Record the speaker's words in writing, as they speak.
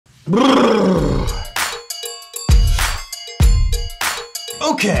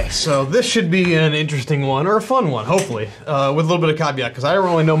Okay, so this should be an interesting one, or a fun one, hopefully, with a little bit of caveat, because I don't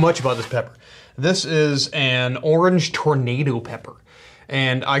really know much about this pepper. This is an orange tornado pepper,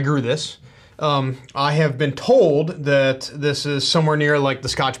 and I grew this. I have been told that this is somewhere near like the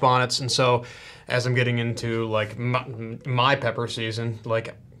Scotch bonnets, and so as I'm getting into like my pepper season,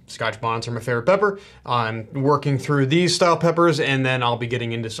 like Scotch bonnets are my favorite pepper. I'm working through these style peppers, and then I'll be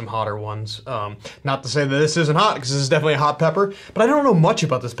getting into some hotter ones. Not to say that this isn't hot, because this is definitely a hot pepper, but I don't know much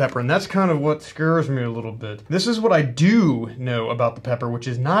about this pepper, and that's kind of what scares me a little bit. This is what I do know about the pepper, which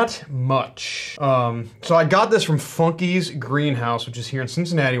is not much. So I got this from Funky's Greenhouse, which is here in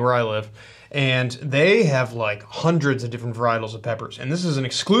Cincinnati where I live, and they have like hundreds of different varietals of peppers, and this is an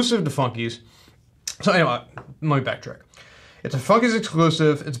exclusive to Funky's. So anyway, let me backtrack. It's a Funky's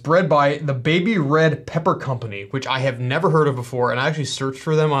exclusive. It's bred by the Baby Red Pepper Company, which I have never heard of before, and I actually searched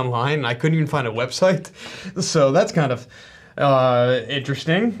for them online, and I couldn't even find a website. So that's kind of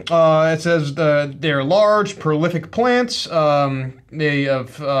interesting. It says they're large, prolific plants. They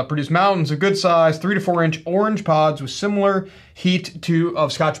have produced mountains of good size, 3 to 4 inch orange pods with similar heat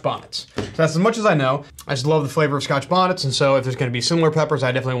of Scotch bonnets. So that's as much as I know. I just love the flavor of Scotch bonnets, and so if there's going to be similar peppers,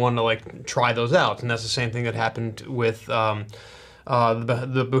 I definitely want to like try those out. And that's the same thing that happened with the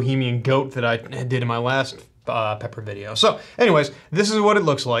Bohemian Goat that I did in my last pepper video. So anyways, this is what it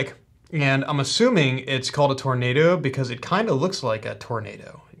looks like. And I'm assuming it's called a tornado because it kind of looks like a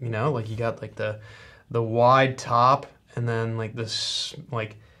tornado, you know? Like you got like the wide top and then like this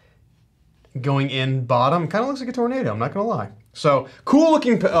like going in bottom. Kind of looks like a tornado, I'm not gonna lie. So cool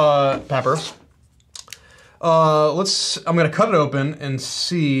looking pepper. I'm gonna cut it open and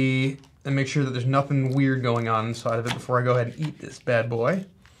see and make sure that there's nothing weird going on inside of it before I go ahead and eat this bad boy.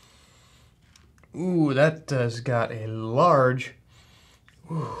 Ooh, that has got a large,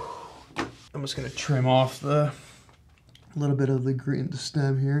 ooh. I'm just gonna trim off the little bit of the green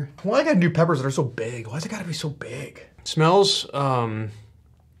stem here. Why I gotta do peppers that are so big? Why's it gotta be so big? It smells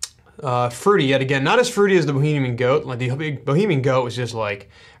fruity yet again. Not as fruity as the Bohemian Goat. Like the Bohemian Goat was just like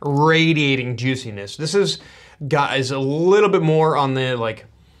radiating juiciness. This is a little bit more on the like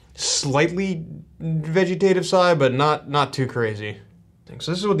slightly vegetative side, but not too crazy.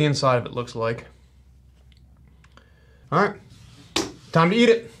 So this is what the inside of it looks like. All right, time to eat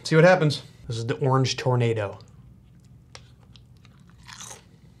it. See what happens. This is the orange tornado.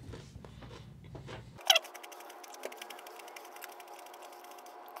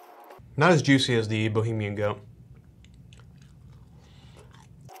 Not as juicy as the Bohemian Goat.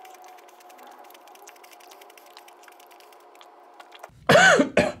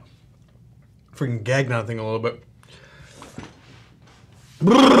 Freaking gagged that thing a little bit.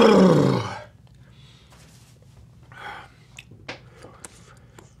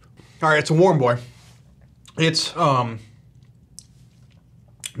 All right, it's a warm boy. It's not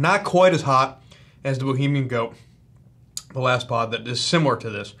quite as hot as the Bohemian Goat, the last pod that is similar to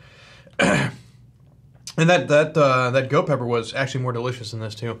this. And that goat pepper was actually more delicious than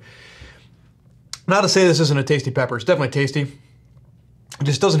this too. Not to say this isn't a tasty pepper. It's definitely tasty. It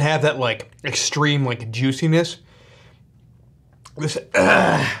just doesn't have that like extreme like juiciness. This.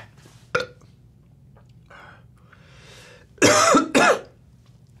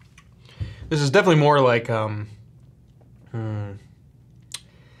 This is definitely more like, more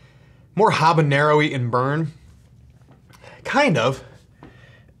habanero-y in burn. Kind of.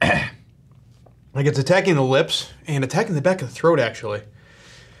 Like it's attacking the lips and attacking the back of the throat, actually.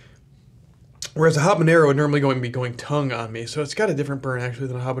 Whereas a habanero would normally be going tongue on me, so it's got a different burn, actually,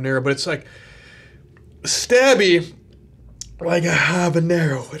 than a habanero, but it's like stabby, like a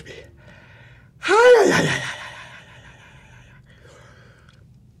habanero would be.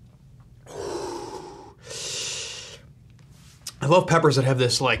 I love peppers that have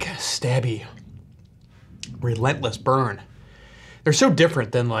this like stabby, relentless burn. They're so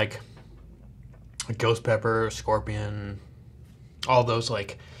different than like a ghost pepper, scorpion, all those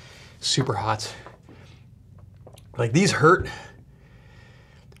like super hots. Like these hurt.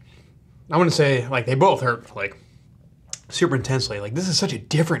 I wouldn't say like they both hurt like super intensely. Like this is such a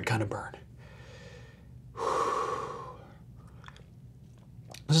different kind of burn.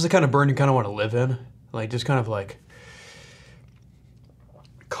 This is the kind of burn you kind of want to live in. Like just kind of like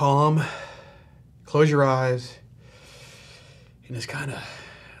calm, close your eyes, and just kind of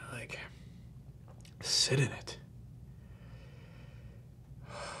like sit in it.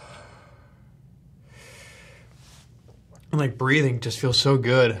 And like breathing just feels so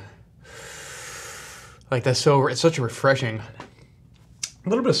good. Like it's such a refreshing. A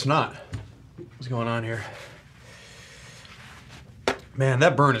little bit of snot. What's going on here? Man,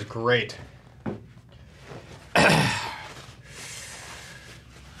 that burn is great.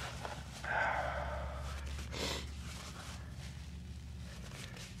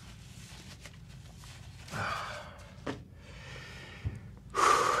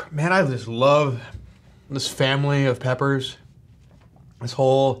 Man, I just love this family of peppers. This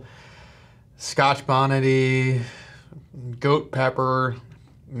whole Scotch bonnety, goat pepper,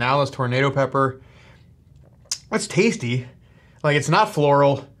 now this tornado pepper. It's tasty. Like, it's not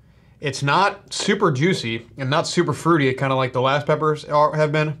floral. It's not super juicy and not super fruity, kind of like the last peppers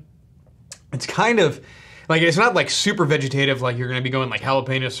have been. It's kind of, like, it's not like super vegetative, like you're going to be going like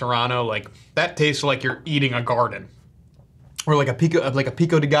jalapeno serrano. Like, that tastes like you're eating a garden. Or like a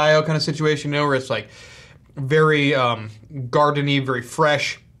pico de gallo kind of situation, you know, where it's like very gardeny, very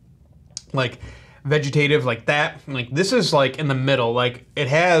fresh, like vegetative, like that. Like, this is like in the middle. Like, it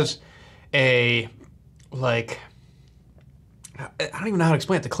has a, like, I don't even know how to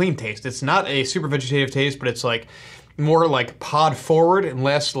explain it, the clean taste. It's not a super vegetative taste, but it's like more like pod forward and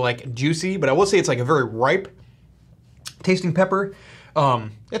less like juicy. But I will say it's like a very ripe tasting pepper.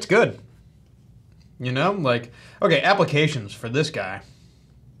 It's good. You know, like, okay, applications for this guy.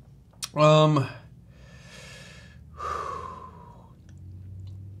 I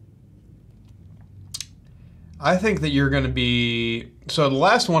think that you're going to be, so the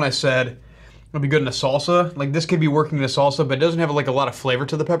last one I said would be good in a salsa. Like, this could be working in a salsa, but it doesn't have like a lot of flavor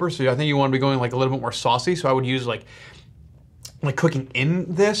to the pepper, so I think you want to be going like a little bit more saucy. So I would use like cooking in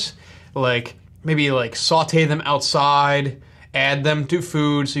this, like maybe like saute them outside, add them to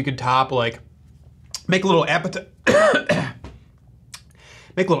food, so you could top like, make little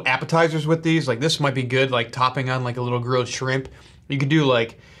appetizers with these. Like, this might be good, like topping on like a little grilled shrimp. You could do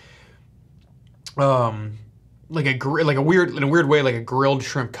like in a weird way, like a grilled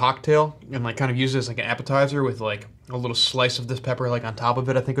shrimp cocktail, and like kind of use this like an appetizer with like a little slice of this pepper like on top of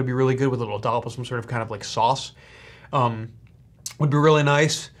it. I think would be really good with a little dollop of some sort of kind of like sauce. Would be really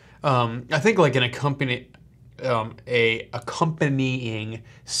nice. I think like an accompanying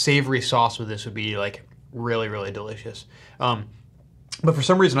savory sauce with this would be like really, really delicious. But for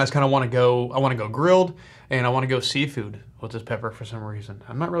some reason, I just kind of want to go grilled, and I want to go seafood with this pepper for some reason.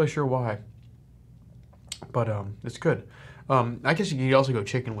 I'm not really sure why, but it's good. I guess you could also go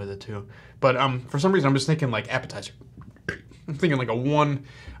chicken with it too. But for some reason, I'm just thinking like appetizer. I'm thinking like a one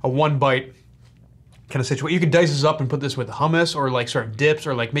bite kind of situation. You could dice this up and put this with hummus, or like sort of dips,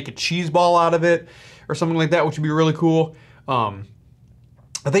 or like make a cheese ball out of it, or something like that, which would be really cool. I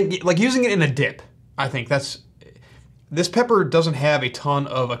think like using it in a dip, I think this pepper doesn't have a ton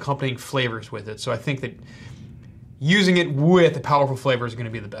of accompanying flavors with it, so I think that using it with a powerful flavor is going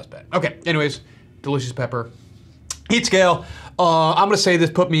to be the best bet. Okay, anyways, delicious pepper. Heat scale, I'm going to say this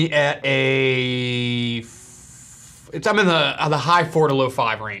put me at I'm in the high 4 to low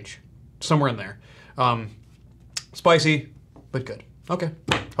 5 range, somewhere in there. Spicy, but good. Okay,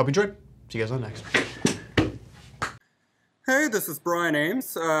 hope you enjoyed. See you guys on the next. Hey, this is Brian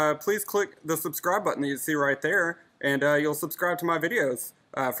Ames. Please click the subscribe button that you see right there, and you'll subscribe to my videos.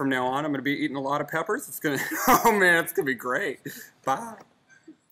 From now on, I'm going to be eating a lot of peppers. It's going to, oh man, it's going to be great. Bye.